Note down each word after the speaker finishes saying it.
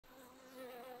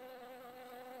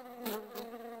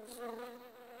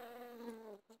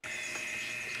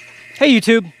Hey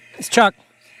YouTube, it's Chuck.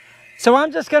 So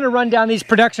I'm just going to run down these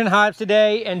production hives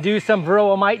today and do some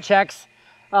Varroa mite checks.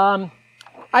 I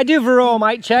do Varroa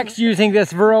mite checks using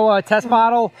this Varroa test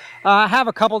bottle. I have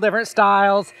a couple different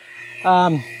styles.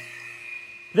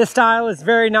 This style is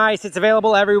very nice. It's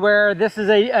available everywhere. This is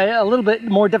a little bit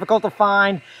more difficult to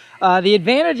find. The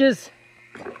advantages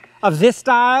of this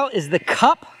style is the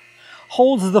cup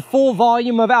holds the full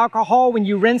volume of alcohol when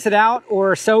you rinse it out,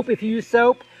 or soap if you use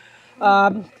soap.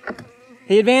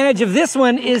 The advantage of this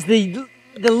one is the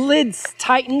lid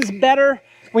tightens better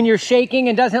when you're shaking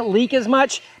and doesn't leak as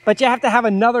much, but you have to have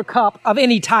another cup of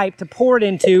any type to pour it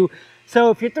into. So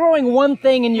if you're throwing one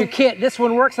thing in your kit, this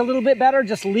one works a little bit better,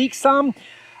 just leaks some.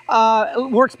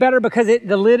 It works better because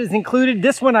the lid is included.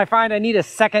 This one I find I need a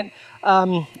second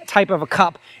type of a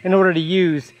cup in order to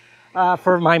use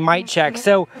for my mite check.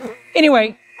 So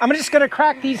anyway, I'm just gonna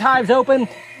crack these hives open.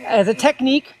 As a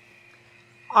technique,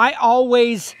 I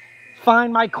always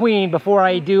find my queen before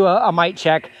I do a mite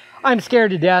check. I'm scared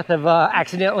to death of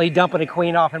accidentally dumping a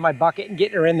queen off in my bucket and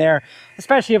getting her in there,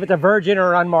 especially if it's a virgin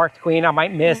or unmarked queen I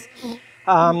might miss.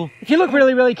 If you look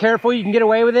really, really careful, you can get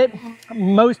away with it.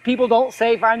 Most people don't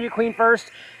say find your queen first.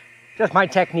 Just my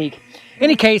technique. In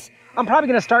any case, I'm probably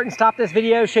gonna start and stop this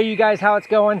video, show you guys how it's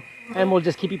going, and we'll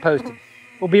just keep you posted.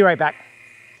 We'll be right back.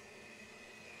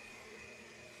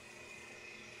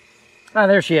 Ah,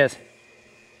 there she is.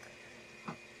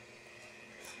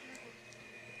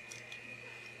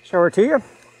 Show her to you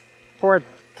for a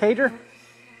cager.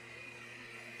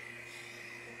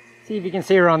 See if you can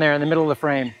see her on there in the middle of the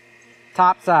frame.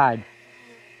 Top side.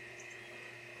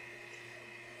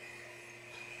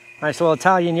 Nice little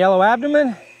Italian yellow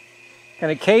abdomen.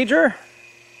 Gonna cage her.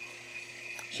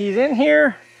 She's in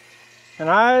here. And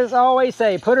as I always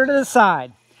say, put her to the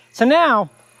side. So now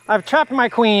I've trapped my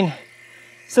queen.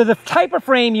 So the type of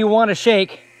frame you want to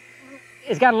shake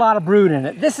has got a lot of brood in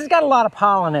it. This has got a lot of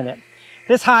pollen in it.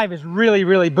 This hive is really,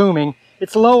 really booming.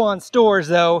 It's low on stores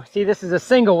though. See, this is a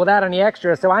single without any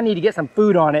extra, so I need to get some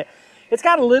food on it. It's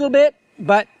got a little bit,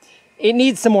 but it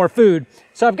needs some more food.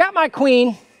 So I've got my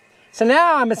queen. So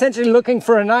now I'm essentially looking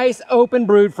for a nice open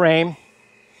brood frame.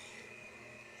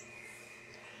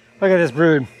 Look at this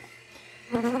brood.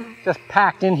 Just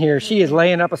packed in here. She is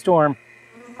laying up a storm.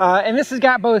 And this has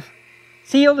got both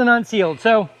sealed and unsealed.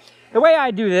 So the way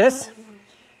I do this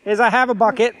is I have a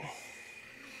bucket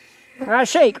and I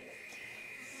shake.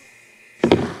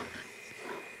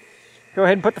 Go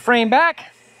ahead and put the frame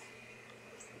back.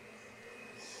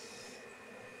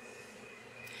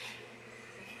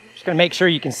 Just gonna make sure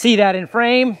you can see that in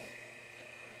frame.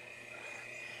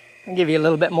 I'll give you a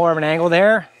little bit more of an angle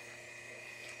there.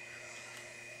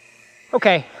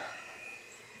 Okay.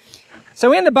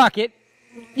 So in the bucket,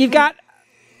 you've got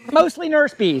mostly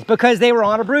nurse bees because they were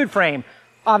on a brood frame.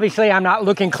 Obviously, I'm not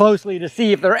looking closely to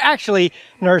see if they're actually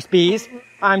nurse bees.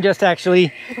 I'm just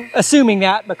actually assuming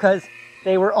that because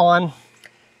they were on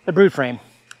the brood frame.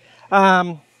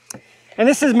 And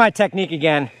this is my technique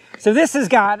again. So this has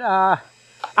got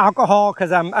alcohol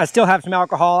because I still have some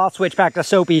alcohol. I'll switch back to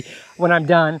soapy when I'm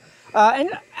done. And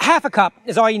half a cup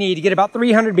is all you need to get about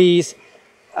 300 bees.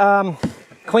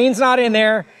 Queen's not in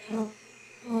there.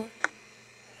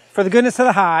 For the goodness of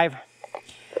the hive,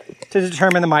 to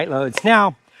determine the mite loads.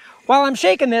 Now, while I'm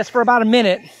shaking this for about a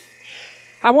minute,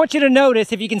 I want you to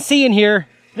notice, if you can see in here,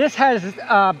 this has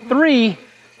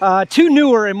two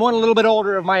newer and one a little bit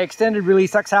older of my extended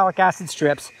release oxalic acid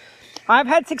strips. I've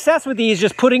had success with these,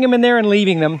 just putting them in there and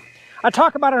leaving them. I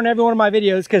talk about it on every one of my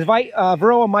videos because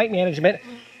Varroa mite management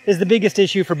is the biggest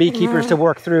issue for beekeepers to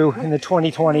work through in the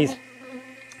 2020s.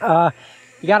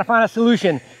 You got to find a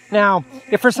solution. Now,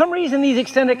 if for some reason these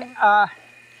extended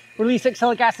release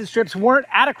oxalic acid strips weren't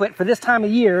adequate for this time of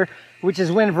year, which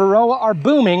is when Varroa are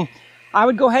booming, I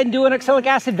would go ahead and do an oxalic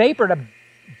acid vapor to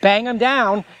bang them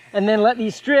down and then let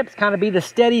these strips kind of be the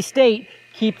steady state,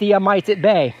 keep the mites at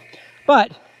bay.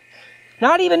 But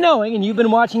not even knowing, and you've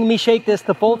been watching me shake this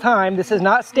the full time, this is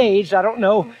not staged, I don't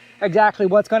know exactly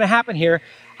what's going to happen here.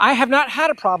 I have not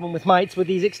had a problem with mites with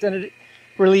these extended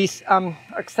release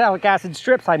oxalic acid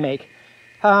strips I make.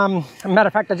 As a matter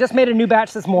of fact, I just made a new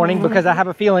batch this morning because I have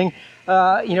a feeling,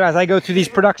 you know, as I go through these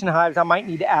production hives, I might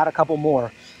need to add a couple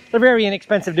more. They're very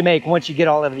inexpensive to make once you get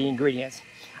all of the ingredients.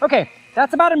 Okay,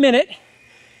 that's about a minute.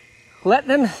 Let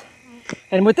them,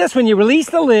 and with this one, you release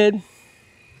the lid,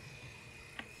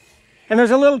 and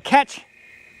there's a little catch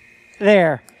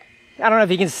there. I don't know if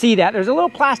you can see that. There's a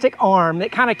little plastic arm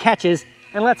that kind of catches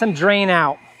and lets them drain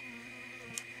out.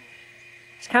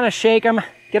 Just kind of shake them,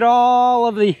 get all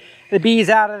of the bees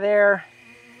out of there.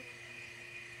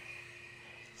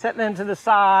 Set them to the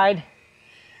side,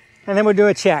 and then we'll do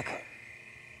a check.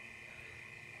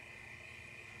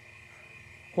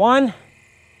 1,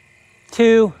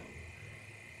 2,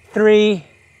 3,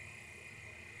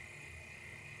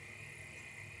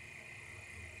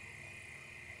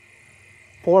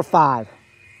 4, 5.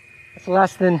 That's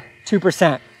less than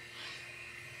 2%.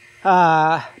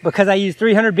 Because I use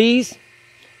 300 bees,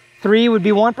 3 would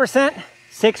be 1%,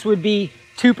 6 would be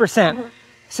 2%.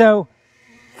 So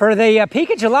for the peak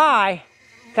of July,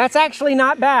 that's actually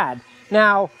not bad.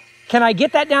 Now, can I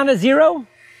get that down to 0?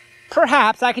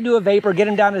 Perhaps I can do a vapor, get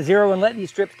them down to 0 and let these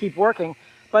strips keep working.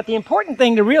 But the important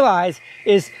thing to realize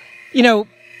is, you know,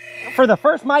 for the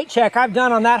first mite check I've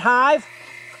done on that hive,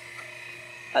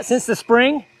 since the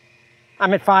spring,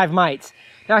 I'm at 5 mites.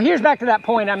 Now here's back to that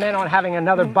point I meant on having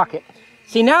another bucket.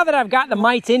 See, now that I've got the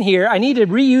mites in here, I need to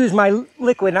reuse my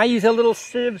liquid. And I use a little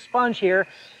sieve sponge here.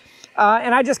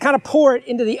 And I just kind of pour it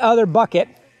into the other bucket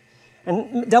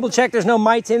and double check there's no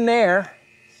mites in there.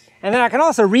 And then I can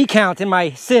also recount in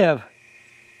my sieve.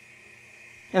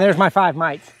 And there's my 5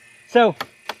 mites. So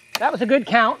that was a good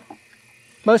count.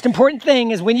 Most important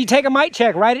thing is when you take a mite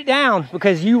check, write it down,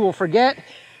 because you will forget.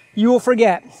 You will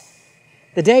forget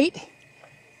the date,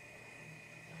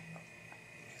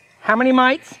 how many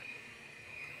mites.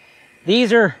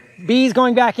 These are bees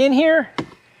going back in here,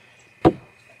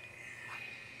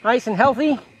 nice and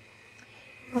healthy.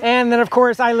 And then of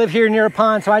course I live here near a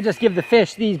pond, so I just give the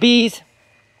fish these bees.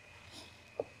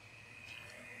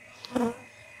 And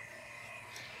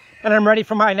I'm ready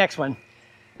for my next one.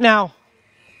 Now,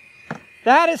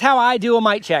 that is how I do a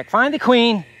mite check. Find the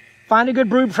queen, find a good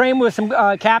brood frame with some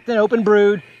capped and open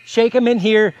brood, shake them in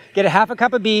here, get a half a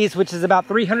cup of bees, which is about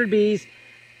 300 bees.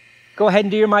 Go ahead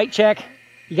and do your mite check.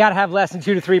 You gotta have less than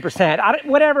 2 to 3%.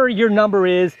 Whatever your number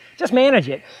is, just manage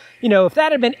it. You know, if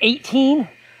that had been 18,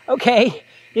 okay,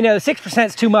 you know, 6%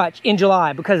 is too much in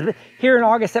July, because here in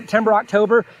August, September,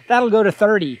 October, that'll go to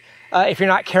 30 if you're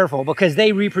not careful, because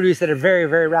they reproduce at a very,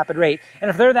 very rapid rate. And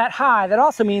if they're that high, that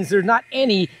also means there's not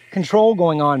any control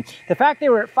going on. The fact they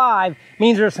were at 5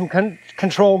 means there's some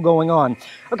control going on.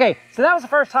 Okay, so that was the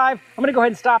first hive. I'm gonna go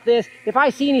ahead and stop this. If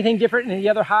I see anything different in the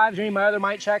other hives or any of my other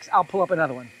mite checks, I'll pull up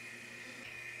another one.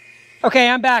 Okay,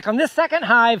 I'm back. On this second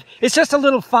hive, it's just a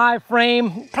little 5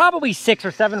 frame, probably 6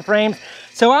 or 7 frames.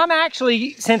 So I'm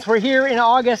actually, since we're here in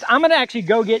August, I'm gonna actually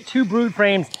go get 2 brood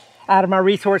frames out of my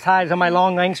resource hives on my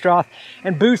long Langstroth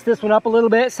and boost this one up a little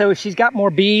bit so she's got more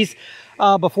bees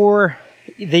before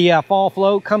the fall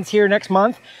flow comes here next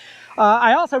month.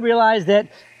 I also realized that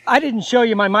I didn't show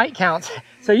you my mite counts,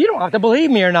 so you don't have to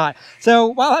believe me or not. So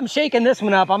while I'm shaking this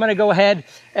one up, I'm gonna go ahead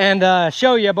and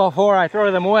show you before I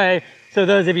throw them away. So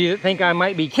those of you that think I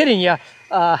might be kidding you,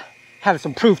 have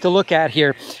some proof to look at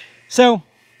here. So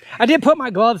I did put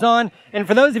my gloves on, and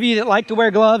for those of you that like to wear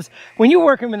gloves, when you're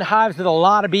working in hives with a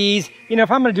lot of bees, you know,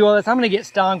 if I'm gonna do all this, I'm gonna get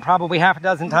stung probably half a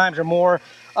dozen times or more.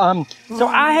 So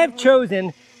I have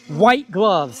chosen white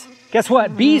gloves. Guess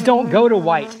what? Bees don't go to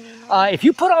white. If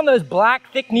you put on those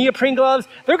black, thick neoprene gloves,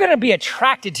 they're gonna be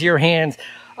attracted to your hands.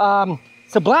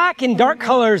 So black and dark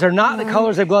colors are not the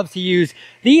colors of gloves to use.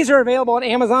 These are available on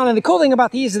Amazon, and the cool thing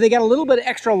about these is they got a little bit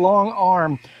extra long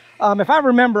arm. If I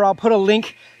remember, I'll put a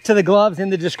link to the gloves in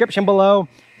the description below.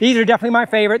 These are definitely my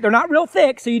favorite. They're not real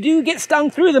thick, so you do get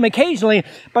stung through them occasionally,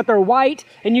 but they're white,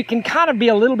 and you can kind of be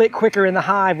a little bit quicker in the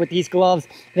hive with these gloves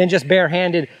than just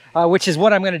barehanded, which is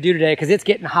what I'm gonna do today, because it's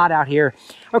getting hot out here.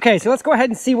 Okay, so let's go ahead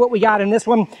and see what we got in this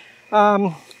one.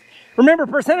 Remember,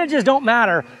 percentages don't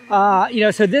matter. You know,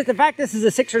 so the fact this is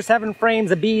a 6 or 7 frames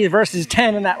of bees versus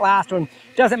 10 in that last one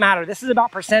doesn't matter. This is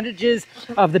about percentages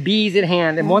of the bees in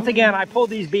hand. And once again, I pulled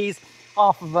these bees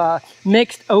off of a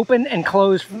mixed open and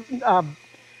closed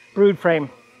brood frame.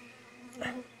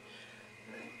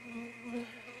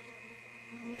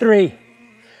 3.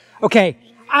 Okay,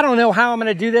 I don't know how I'm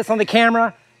gonna do this on the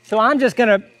camera, so I'm just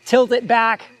gonna tilt it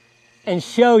back and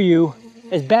show you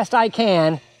as best I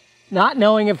can, not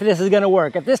knowing if this is gonna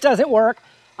work. If this doesn't work,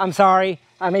 I'm sorry.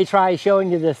 I may try showing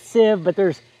you the sieve, but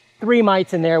there's 3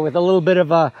 mites in there with a little bit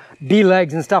of bee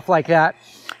legs and stuff like that.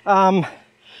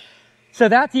 So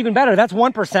that's even better, that's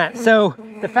 1%. So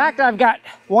the fact I've got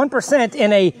 1%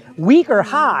 in a weaker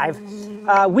hive,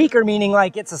 weaker meaning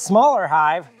like it's a smaller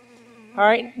hive. All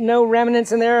right, no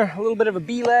remnants in there, a little bit of a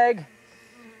bee leg.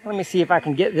 Let me see if I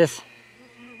can get this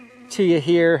to you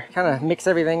here, kind of mix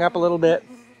everything up a little bit.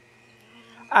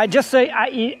 I just say,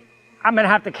 I'm gonna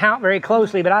have to count very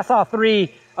closely, but I saw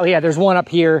 3. Oh yeah, there's 1 up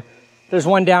here. There's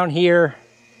 1 down here.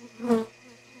 There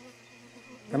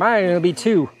might only be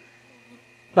 2.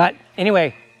 But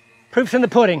anyway, proof's in the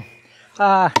pudding.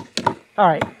 All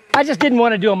right, I just didn't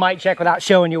want to do a mite check without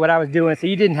showing you what I was doing, so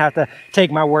you didn't have to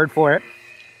take my word for it.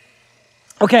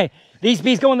 Okay, these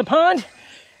bees go in the pond,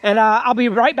 And I'll be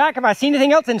right back if I see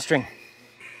anything else interesting.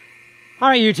 All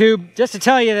right, YouTube, just to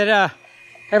tell you that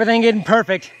everything isn't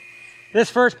perfect. This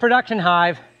first production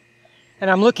hive, and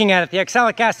I'm looking at it, the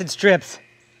oxalic acid strips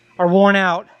are worn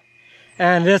out,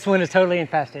 and this one is totally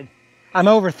infested. I'm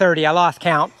over 30, I lost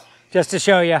count, just to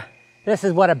show you. This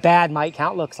is what a bad mite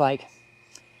count looks like.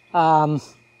 Not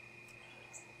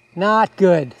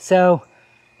good. So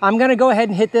I'm gonna go ahead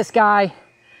and hit this guy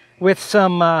with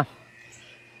some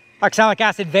oxalic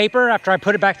acid vapor after I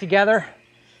put it back together,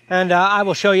 and I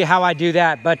will show you how I do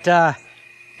that, but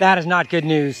that is not good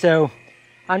news. So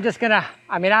I'm just gonna,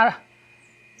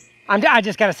 I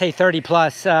just gotta say 30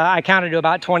 plus. I counted to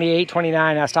about 28,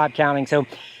 29, I stopped counting. So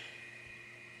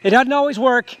it doesn't always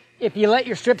work if you let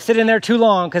your strips sit in there too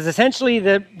long, because essentially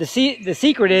the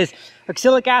secret is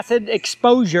oxalic acid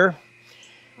exposure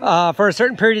for a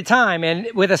certain period of time. And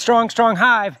with a strong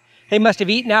hive, they must have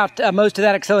eaten out most of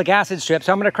that oxalic acid strip.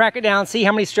 So I'm gonna crack it down, see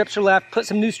how many strips are left, put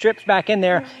some new strips back in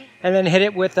there, and then hit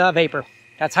it with vapor.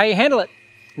 That's how you handle it.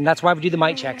 And that's why we do the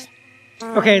mite checks.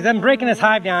 Okay, as I'm breaking this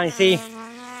hive down, you see,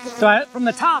 so from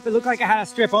the top, it looked like I had a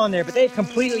strip on there, but they've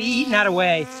completely eaten that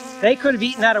away. They could have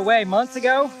eaten that away months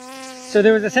ago. So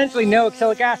there was essentially no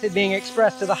oxalic acid being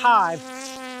expressed to the hive.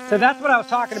 So that's what I was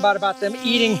talking about them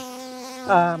eating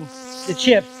the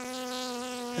chips,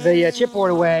 the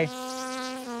chipboard away.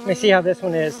 Let me see how this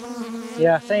one is.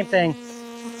 Yeah, same thing.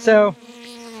 So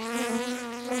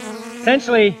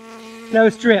essentially no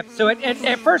strip. So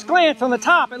at first glance on the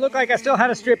top, it looked like I still had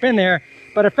a strip in there,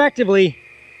 but effectively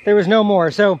there was no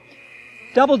more. So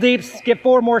double deeps, get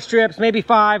 4 more strips, maybe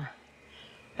 5,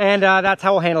 and that's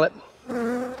how we'll handle it.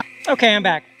 Okay, I'm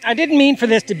back. I didn't mean for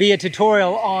this to be a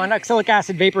tutorial on oxalic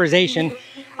acid vaporization.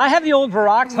 I have the old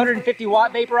Varroa 150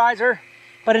 watt vaporizer,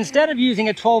 but instead of using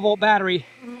a 12 volt battery,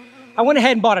 I went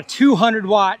ahead and bought a 200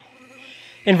 watt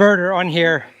inverter on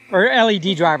here, or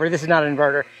LED driver. This is not an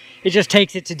inverter. It just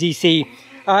takes it to DC.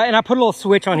 And I put a little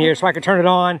switch on here so I can turn it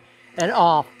on and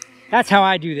off. That's how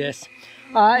I do this.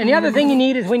 And the other thing you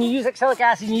need is when you use oxalic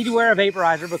acid, you need to wear a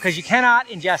vaporizer because you cannot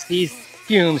ingest these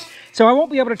fumes. So I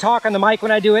won't be able to talk on the mic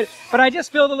when I do it, but I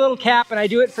just fill the little cap and I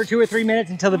do it for 2 or 3 minutes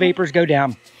until the vapors go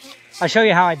down. I'll show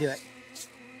you how I do it.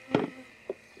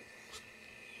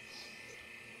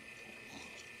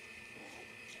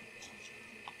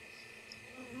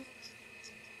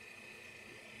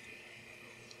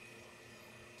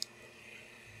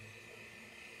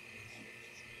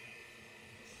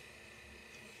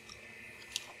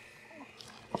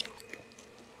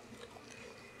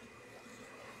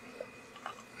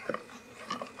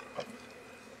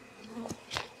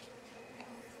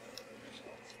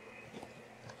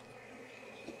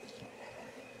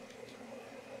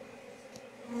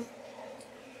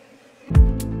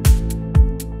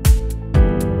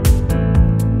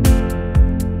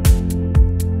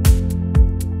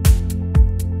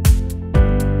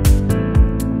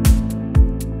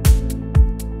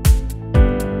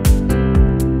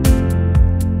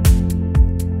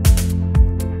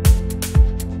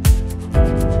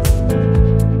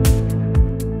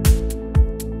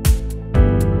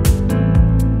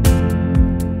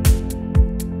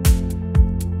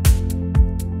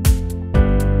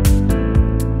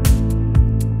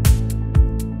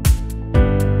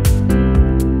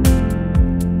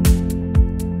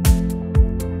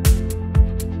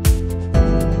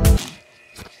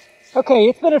 Okay,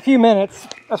 it's been a few minutes.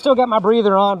 I've still got my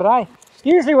breather on, but I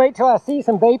usually wait till I see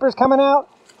some vapors coming out.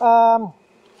 So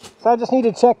I just need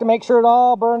to check to make sure it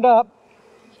all burned up.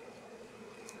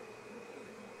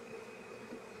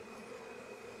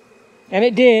 And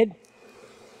it did.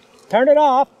 Turned it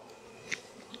off.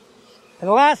 And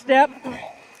the last step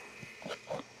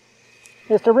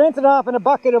is to rinse it off in a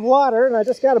bucket of water. And I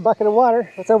just got a bucket of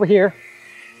water. That's over here.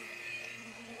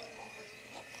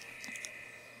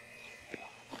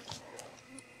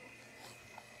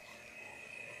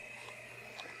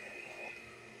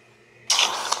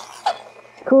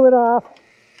 Cool it off.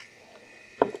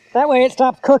 That way it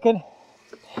stops cooking.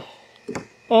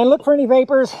 And look for any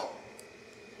vapors.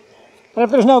 And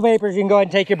if there's no vapors, you can go ahead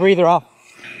and take your breather off.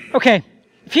 Okay,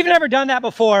 if you've never done that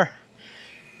before,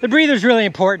 the breather is really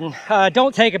important.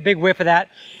 Don't take a big whiff of that.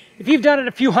 If you've done it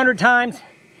a few hundred times,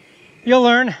 you'll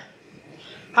learn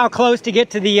how close to get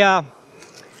to the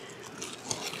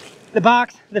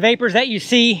box, the vapors that you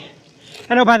see.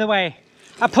 And oh, by the way,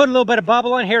 I put a little bit of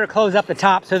bubble in here to close up the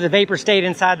top so the vapor stayed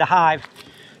inside the hive.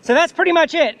 So that's pretty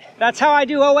much it. That's how I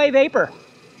do OA vapor.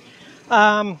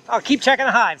 I'll keep checking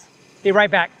the hives. Be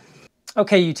right back.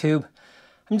 Okay, YouTube.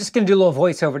 I'm just gonna do a little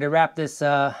voiceover to wrap this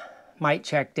mite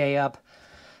check day up.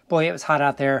 Boy, it was hot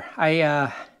out there.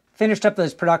 I finished up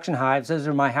those production hives. Those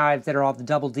are my hives that are all the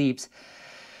double deeps.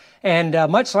 And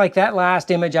much like that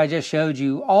last image I just showed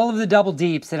you, all of the double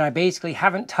deeps that I basically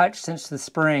haven't touched since the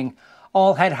spring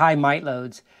all had high mite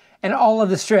loads, and all of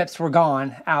the strips were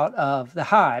gone out of the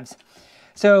hives.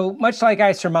 So much like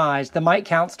I surmised, the mite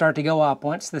counts start to go up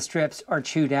once the strips are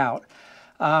chewed out.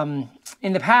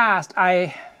 In the past,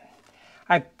 I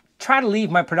try to leave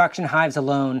my production hives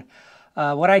alone.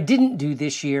 What I didn't do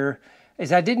this year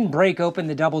is I didn't break open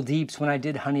the double deeps when I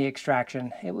did honey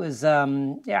extraction. It was,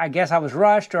 yeah, I guess I was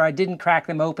rushed, or I didn't crack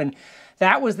them open.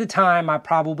 That was the time I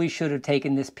probably should have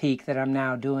taken this peak that I'm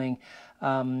now doing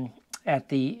at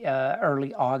the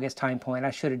early August time point.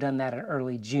 I should have done that in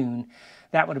early June.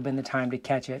 That would have been the time to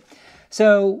catch it.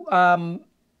 So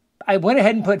I went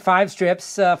ahead and put 5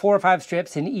 strips, 4 or 5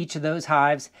 strips in each of those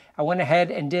hives. I went ahead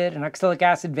and did an oxalic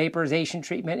acid vaporization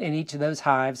treatment in each of those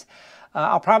hives.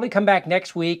 I'll probably come back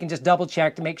next week and just double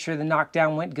check to make sure the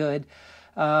knockdown went good.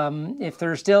 If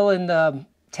they're still in the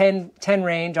 10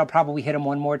 range, I'll probably hit them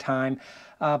one more time.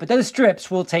 But those strips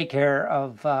will take care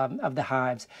of the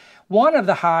hives. One of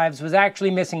the hives was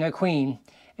actually missing a queen,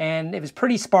 and it was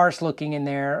pretty sparse looking in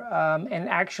there. And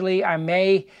actually, I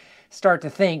may start to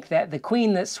think that the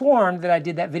queen that swarmed, that I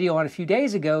did that video on a few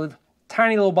days ago, the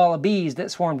tiny little ball of bees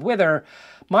that swarmed with her,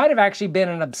 might have actually been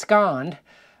an abscond,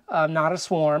 not a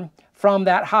swarm, from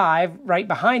that hive right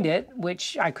behind it,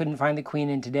 which I couldn't find the queen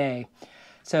in today.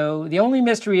 So the only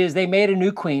mystery is they made a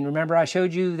new queen. Remember, I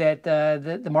showed you that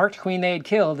the marked queen they had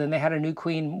killed, and they had a new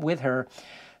queen with her.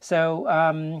 So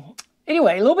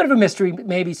anyway, a little bit of a mystery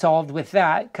may be solved with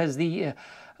that, because the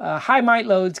high mite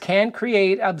loads can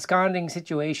create absconding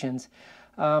situations.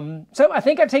 So I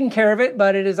think I've taken care of it,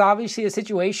 but it is obviously a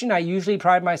situation. I usually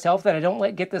pride myself that I don't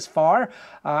let get this far.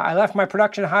 I left my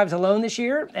production hives alone this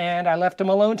year, and I left them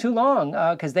alone too long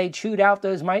because they chewed out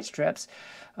those mite strips.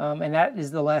 And that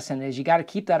is the lesson, is you got to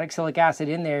keep that oxalic acid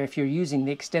in there if you're using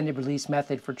the extended release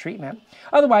method for treatment.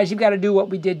 Otherwise, you've got to do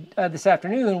what we did this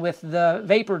afternoon with the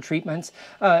vapor treatments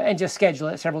and just schedule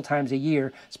it several times a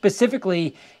year,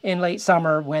 specifically in late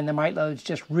summer when the mite loads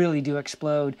just really do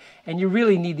explode. And you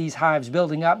really need these hives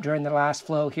building up during the last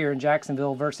flow here in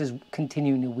Jacksonville versus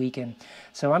continuing to weaken.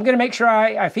 So I'm going to make sure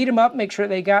I feed them up, make sure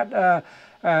they got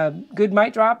good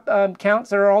mite drop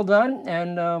counts that are all done,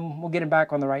 and we'll get them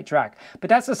back on the right track. But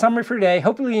that's the summary for today.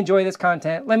 Hopefully you enjoy this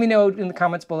content. Let me know in the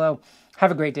comments below.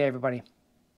 Have a great day, everybody.